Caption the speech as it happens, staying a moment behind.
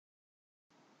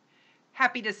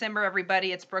Happy December,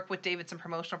 everybody. It's Brooke with Davidson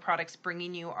Promotional Products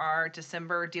bringing you our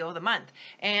December deal of the month.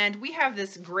 And we have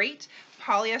this great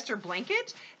polyester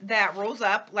blanket that rolls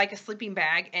up like a sleeping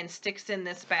bag and sticks in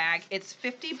this bag. It's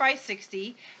 50 by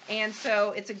 60, and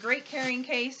so it's a great carrying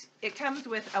case. It comes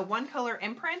with a one color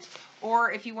imprint,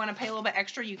 or if you want to pay a little bit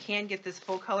extra, you can get this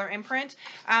full color imprint.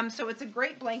 So it's a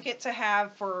great blanket to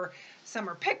have for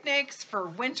summer picnics, for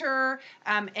winter,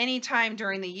 anytime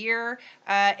during the year.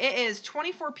 It is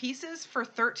 24 pieces for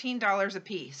 $13 a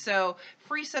piece. So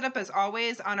free setup as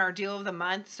always on our deal of the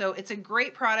month. So it's a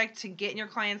great product to get in your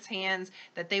clients' hands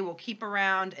that they will keep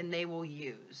around and they will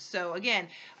use. So again,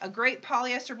 a great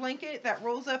polyester blanket that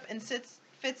rolls up and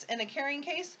fits in a carrying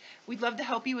case. We'd love to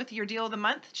help you with your deal of the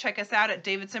month. Check us out at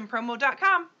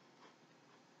davidsonpromo.com.